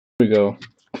Here we go.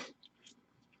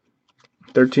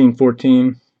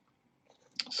 1314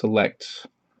 select.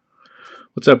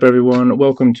 What's up, everyone?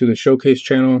 Welcome to the showcase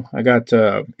channel. I got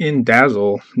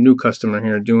ndazzle, new customer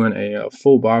here, doing a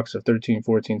full box of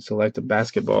 1314 select a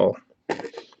basketball.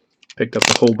 Picked up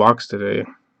the whole box today.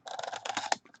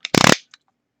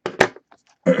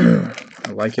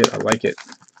 I like it. I like it.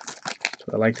 That's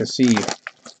what I like to see.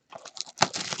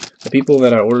 The people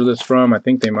that I ordered this from, I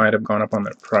think they might have gone up on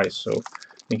their price, so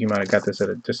I think you might have got this at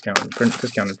a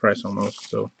discounted price almost.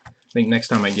 So I think next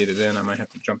time I get it in, I might have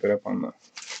to jump it up on the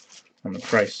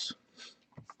price.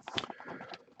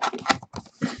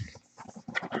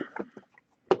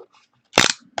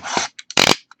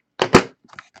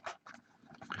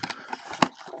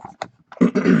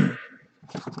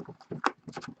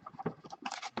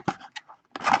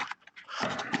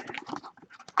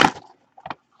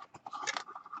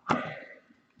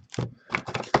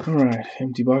 Alright,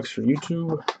 empty box for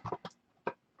YouTube.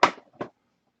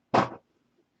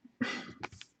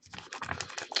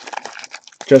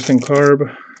 Justin Carb,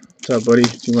 what's up, buddy?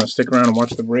 Do you want to stick around and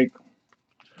watch the break?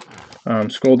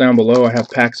 Scroll down below, I have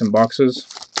packs and boxes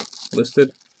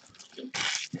listed.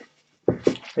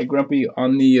 Hey Grumpy,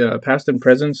 on the past and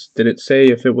presents, did it say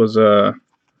if it was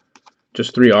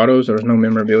just 3 autos? There was no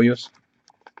memorabilias?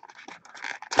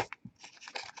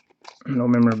 No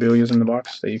memorabilias in the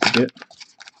box that you could get?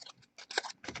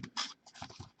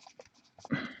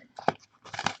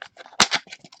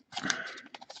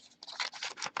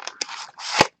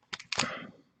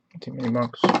 Mini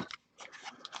box.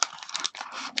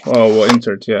 Oh, well,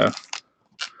 inserts, yeah.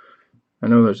 I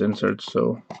know there's inserts,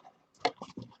 so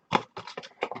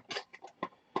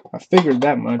I figured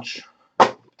that much.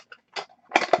 Alright,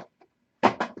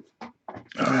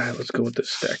 let's go with this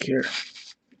stack here.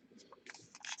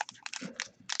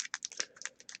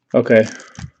 Okay,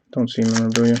 don't see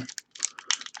memorabilia.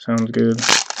 Sounds good.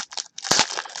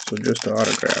 So just the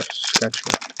autographs. Gotcha.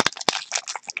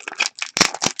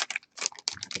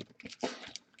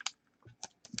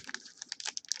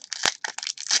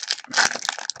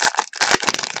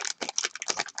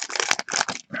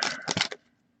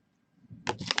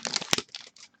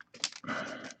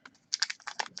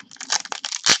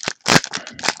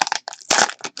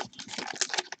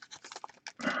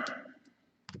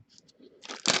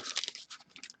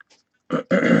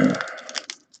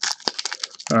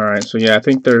 Alright, so yeah, I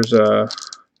think there's I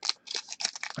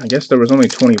guess there was only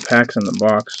 20 packs in the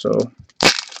box, so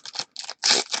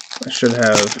I should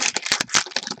have,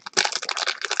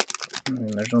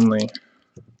 there's only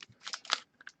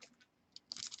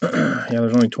yeah,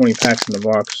 there's only 20 packs in the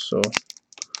box, so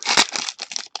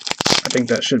I think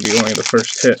that should be only the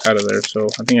first hit out of there, so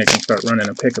I think I can start running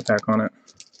a pick-a-pack on it.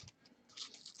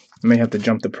 I may have to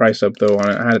jump the price up though on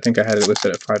it. I think I had it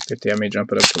listed at $5.50. I may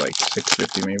jump it up to like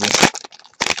 $6.50 maybe.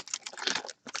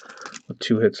 With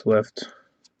 2 hits left,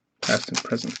 past and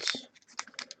presents.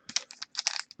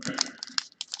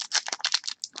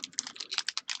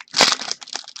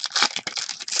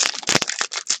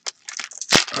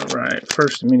 Alright,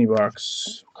 first mini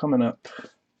box coming up.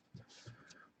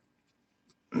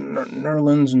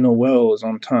 Nerlens Noel is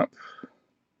on top.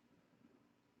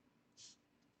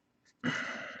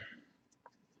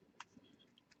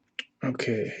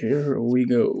 Okay, here we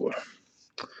go.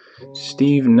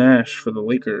 Steve Nash for the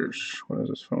Lakers. What is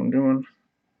this phone doing?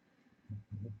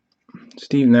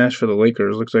 Steve Nash for the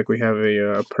Lakers. Looks like we have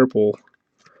a purple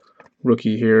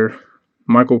rookie here.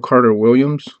 Michael Carter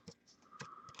Williams.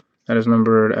 That is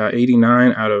numbered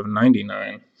 89 out of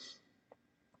 99.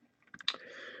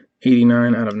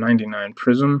 89 out of 99.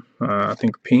 Prism. I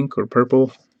think pink or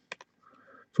purple.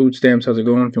 Food Stamps, how's it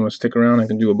going? If you want to stick around, I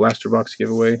can do a blaster box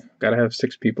giveaway. Gotta have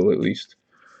 6 people at least.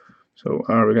 So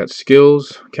we got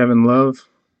Skills, Kevin Love,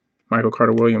 Michael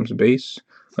Carter Williams base.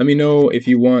 Let me know if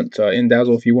you want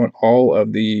ndazzle, if you want all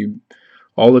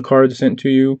the cards sent to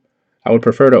you. I would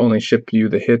prefer to only ship you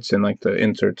the hits and like the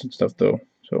inserts and stuff though.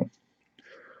 So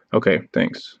okay,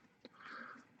 thanks.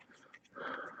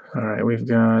 All right, we've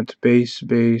got base.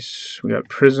 We got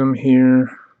Prism here.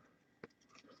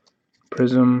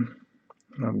 Prism.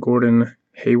 Gordon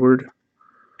Hayward.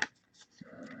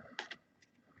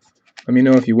 Let me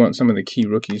know if you want some of the key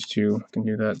rookies too. I can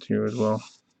do that too as well.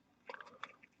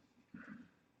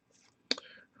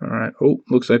 Alright, oh,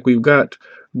 looks like we've got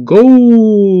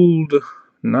gold.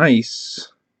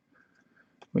 Nice.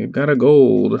 We've got a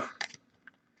gold.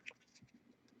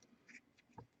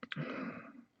 I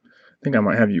think I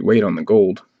might have you wait on the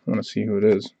gold. I want to see who it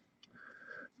is.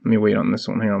 Let me wait on this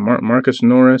one. Hang on. Marcus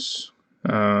Norris.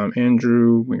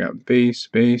 Andrew. We got base.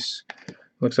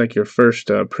 Looks like your first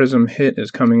Prism hit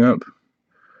is coming up.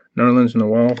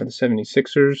 ndazzle11 for the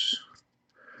 76ers.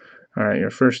 Alright, your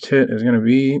first hit is going to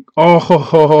be...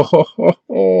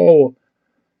 Oh,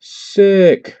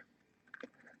 sick.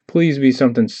 Please be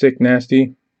something sick,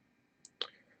 nasty.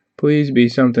 Please be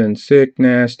something sick,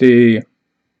 nasty.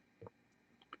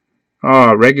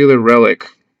 Ah, regular relic.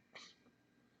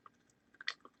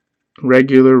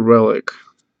 Regular relic.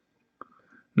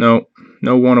 No,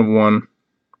 no 1 of 1.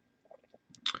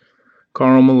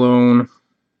 Karl Malone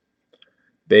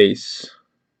base.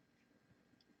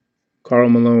 Karl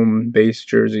Malone base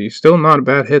jersey. Still not a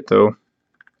bad hit though.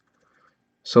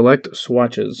 Select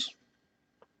swatches.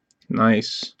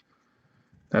 Nice.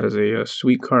 That is a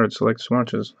sweet card. Select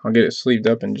swatches. I'll get it sleeved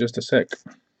up in just a sec.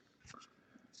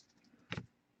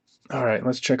 Alright,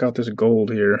 let's check out this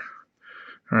gold here.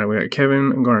 Alright, we got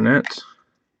Kevin Garnett.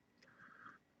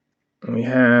 We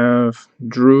have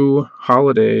Drew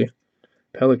Holiday,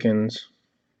 Pelicans.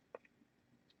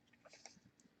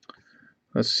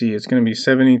 Let's see, it's going to be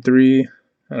 73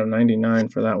 out of 99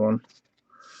 for that one.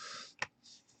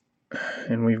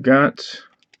 And we've got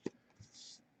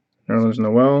Nerlens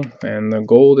Noel, and the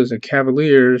gold is a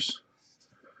Cavaliers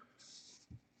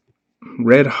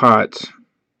Red Hot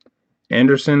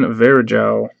Anderson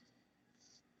Varejao.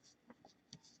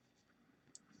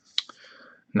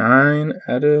 9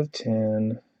 out of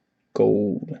 10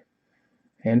 gold.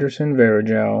 Anderson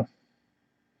Varejao.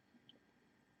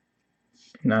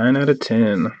 9 out of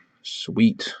 10.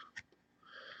 Sweet.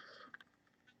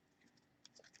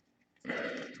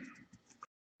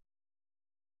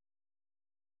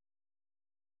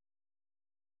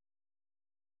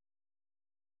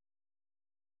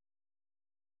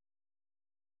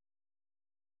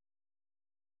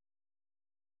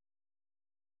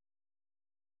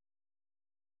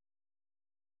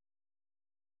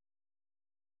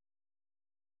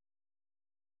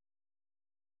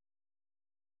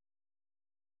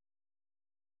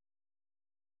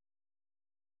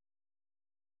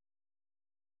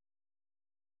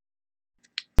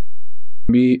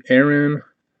 Be Aaron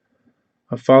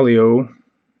Afalio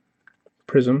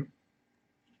Prism.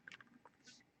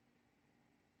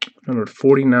 Number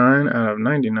 49 out of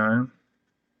 99.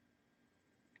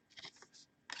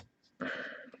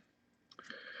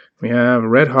 We have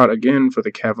Red Hot again for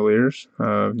the Cavaliers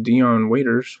of Dion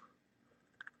Waiters.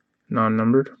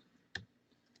 Non-numbered.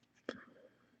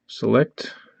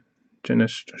 Select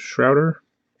Janice Schroeder.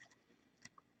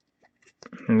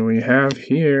 And we have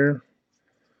here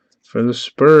for the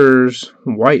Spurs,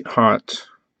 White Hot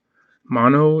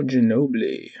Mono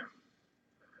Ginobili.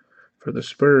 For the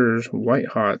Spurs, White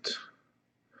Hot.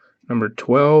 Number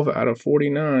 12 out of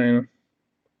 49.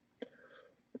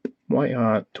 White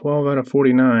Hot, 12 out of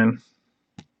 49.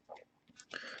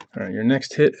 Alright, your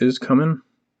next hit is coming.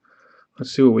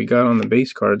 Let's see what we got on the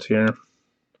base cards here.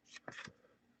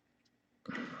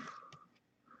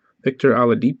 Victor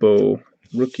Oladipo,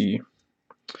 rookie.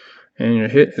 And your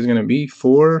hit is going to be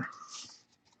for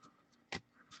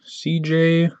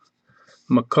CJ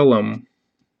McCollum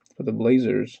for the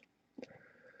Blazers.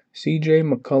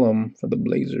 CJ McCollum for the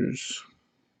Blazers.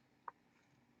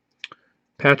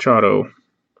 Patch auto.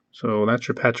 So that's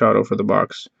your patch auto for the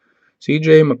box.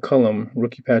 CJ McCollum,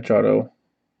 rookie patch auto.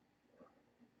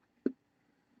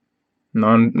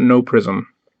 No prism.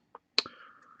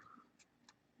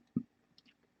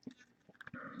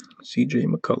 CJ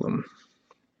McCollum.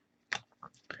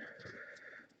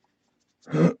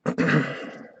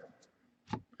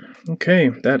 Okay,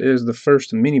 that is the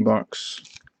first mini box.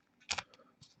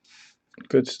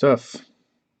 Good stuff.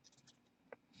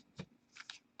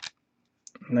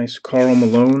 Nice Karl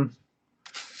Malone.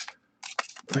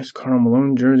 Nice Karl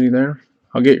Malone jersey there.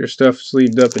 I'll get your stuff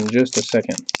sleeved up in just a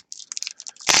second.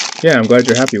 Yeah, I'm glad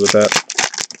you're happy with that.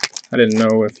 I didn't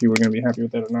know if you were going to be happy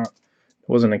with that or not. It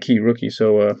wasn't a key rookie,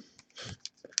 so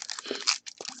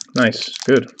nice.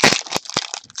 Good.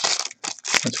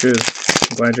 That's good.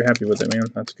 I'm glad you're happy with it, man.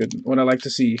 That's good. What I like to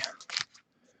see.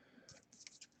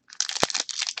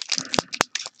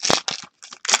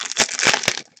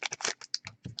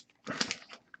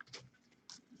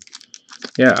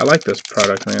 Yeah, I like this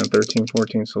product, man. 13,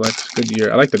 14 selects. Good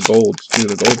year. I like the golds, too.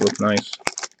 The gold look nice.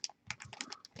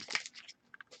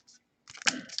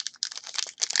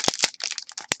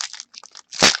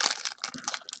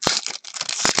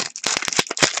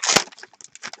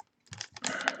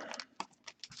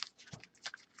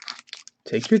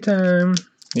 Take your time.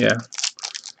 Yeah.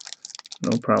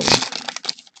 No problem.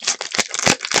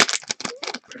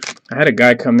 I had a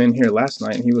guy come in here last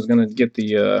night, and he was going to get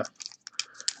the,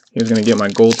 he was going to get my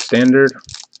gold standard.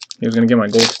 He was going to get my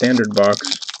gold standard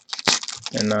box.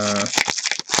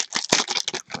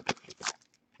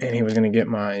 And he was going to get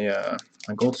my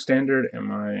my gold standard and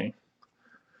my,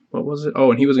 what was it?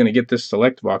 Oh, and he was going to get this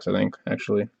select box, I think,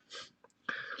 actually.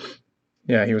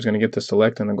 Yeah, he was going to get the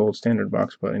select and the gold standard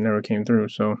box, but it never came through,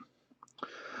 so.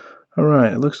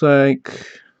 Alright, it looks like,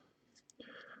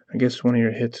 I guess one of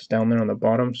your hits is down there on the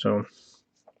bottom, so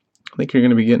I think you're going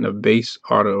to be getting a base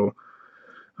auto.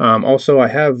 Also, I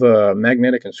have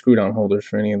magnetic and screw-down holders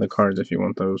for any of the cards if you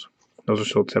want those. Those are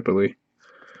sold separately.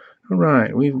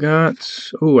 Alright, we've got,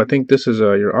 oh, I think this is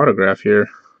your autograph here.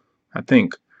 I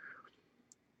think.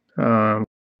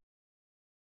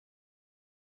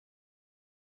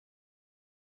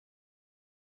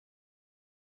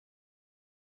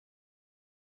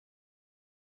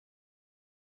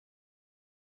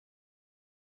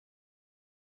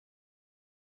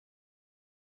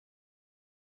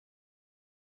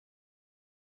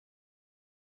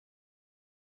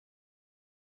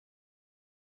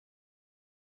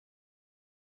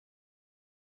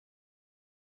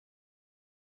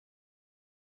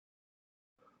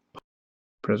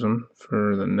 Prism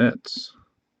for the Nets.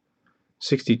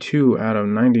 62 out of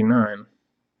 99.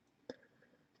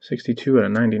 62 out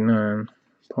of 99.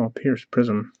 Paul Pierce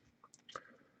Prism.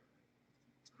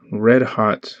 Red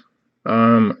Hot.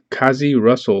 Kazi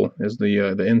Russell is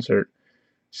the insert.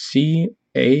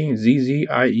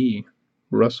 Cazzzie.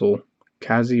 Russell.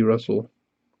 Kazi Russell.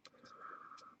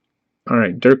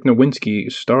 Alright, Dirk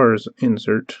Nowitzki Stars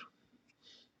insert.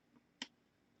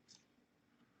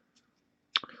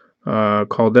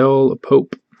 Caldwell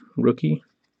Pope rookie.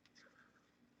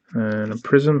 And a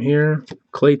prism here.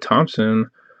 Klay Thompson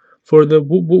for the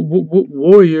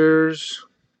Warriors.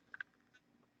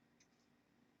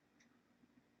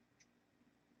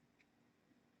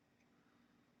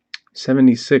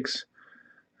 $76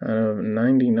 out of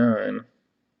 99.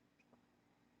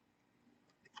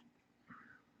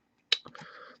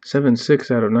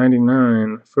 76 out of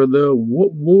 99 for the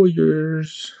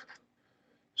Warriors.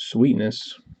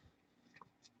 Sweetness.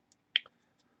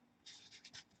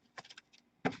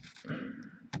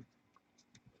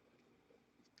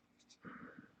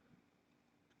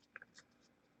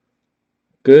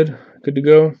 Good to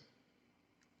go.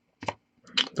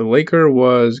 The Laker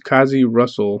was Kazi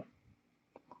Russell.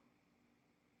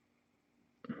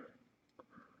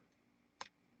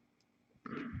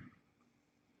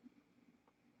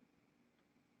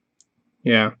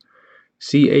 Yeah,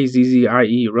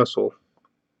 Cazzzie Russell.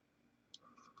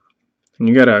 And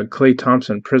you got a Klay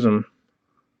Thompson Prism.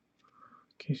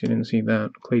 In case you didn't see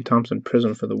that, Klay Thompson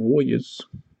Prism for the Warriors.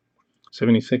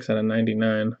 76 out of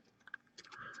 99.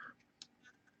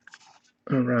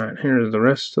 Alright, here's the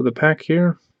rest of the pack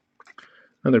here.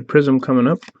 Another Prism coming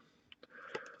up.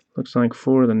 Looks like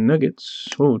for the Nuggets.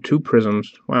 Oh, 2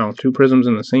 Prisms. Wow, 2 Prisms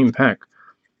in the same pack.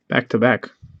 Back to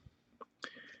back.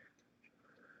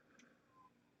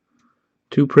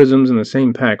 2 Prisms in the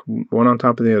same pack, one on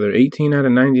top of the other. 18 out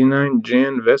of 99,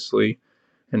 Jan Vesley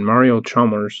and Mario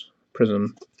Chalmers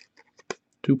Prism.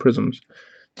 2 Prisms.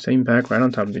 Same pack, right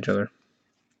on top of each other.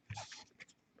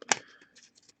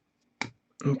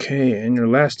 Okay, and your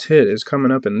last hit is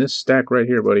coming up in this stack right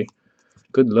here, buddy.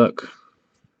 Good luck.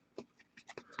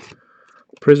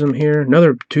 Prism here.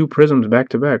 Another 2 Prisms back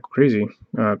to back. Crazy.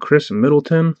 Chris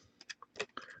Middleton.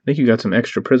 I think you got some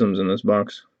extra Prisms in this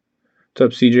box.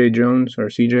 What's up, CJ Jones, or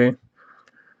CJ?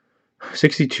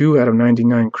 62 out of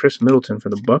 99, Chris Middleton for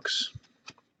the Bucks.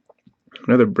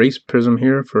 Another brace prism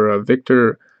here for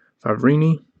Victor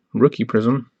Favrini, rookie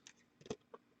prism,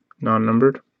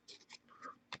 non-numbered.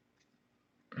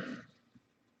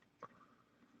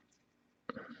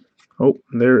 Oh,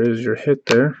 there is your hit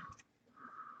there.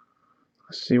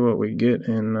 Let's see what we get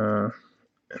in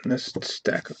this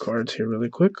stack of cards here really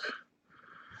quick.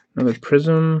 Another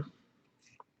prism.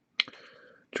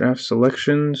 Draft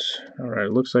selections. Alright,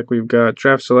 it looks like we've got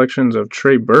draft selections of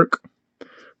Trey Burke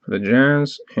for the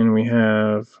Jazz, and we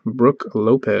have Brooke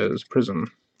Lopez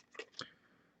Prism.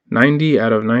 90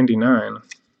 out of 99.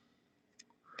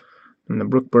 And the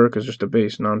Brooke Burke is just a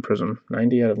base, non-prism.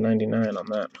 90 out of 99 on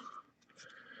that.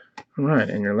 Alright,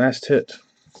 and your last hit.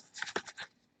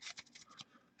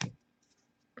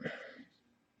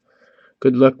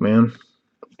 Good luck, man.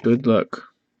 Good luck.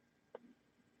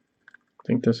 I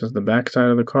think this is the back side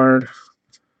of the card.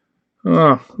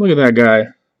 Oh, look at that guy.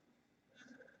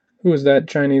 Who is that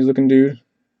Chinese looking dude?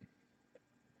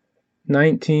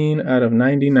 19 out of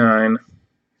 99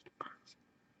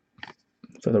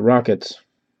 for the Rockets.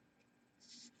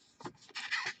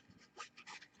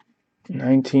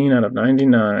 19 out of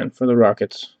 99 for the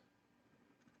Rockets.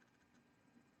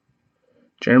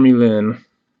 Jeremy Lin.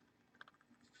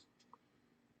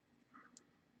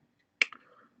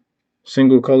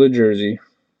 Single color jersey.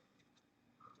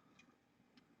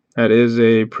 That is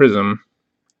a Prism.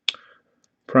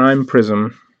 Prime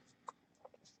Prism.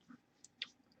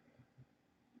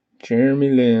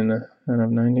 Jeremy Lin out of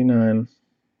 99.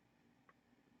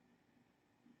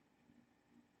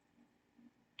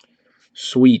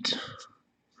 Sweet.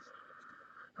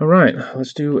 All right,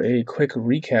 let's do a quick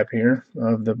recap here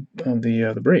of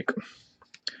the break.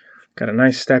 Got a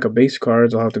nice stack of base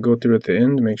cards. I'll have to go through at the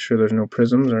end to make sure there's no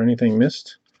prisms or anything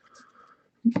missed.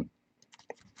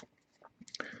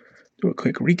 Do a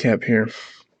quick recap here.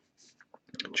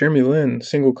 Jeremy Lin,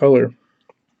 single color,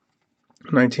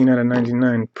 19 out of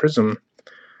 99. Prism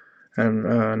out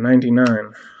of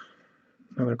 99.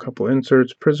 Another couple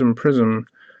inserts. Prism, Prism,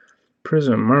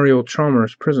 Prism. Mario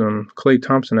Chalmers, Prism. Clay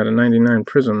Thompson out of 99.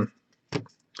 Prism.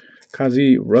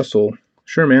 Kazi Russell.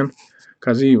 Sure, man.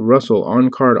 Kazi Russell,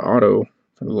 on-card auto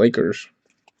for the Lakers.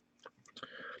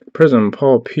 Prism,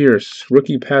 Paul Pierce,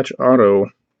 rookie patch auto.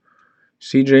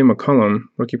 CJ McCollum,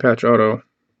 rookie patch auto.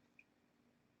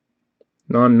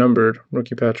 Non-numbered,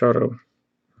 rookie patch auto.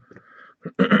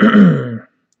 And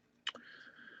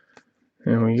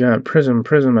we got Prism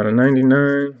out of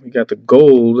 99. We got the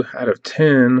gold out of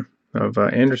 10 of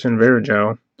Anderson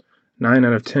Varejao. 9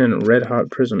 out of 10 red hot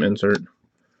Prism insert.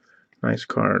 Nice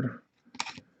card.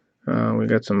 We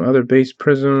got some other base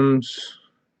prisms.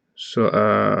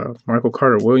 So Michael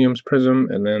Carter Williams Prism,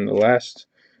 and then the last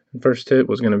and first hit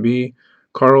was going to be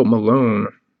Karl Malone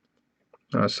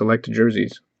select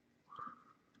jerseys.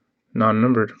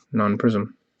 Non-numbered,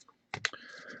 non-prism.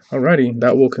 Alrighty,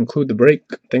 that will conclude the break.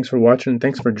 Thanks for watching.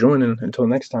 Thanks for joining. Until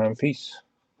next time, peace.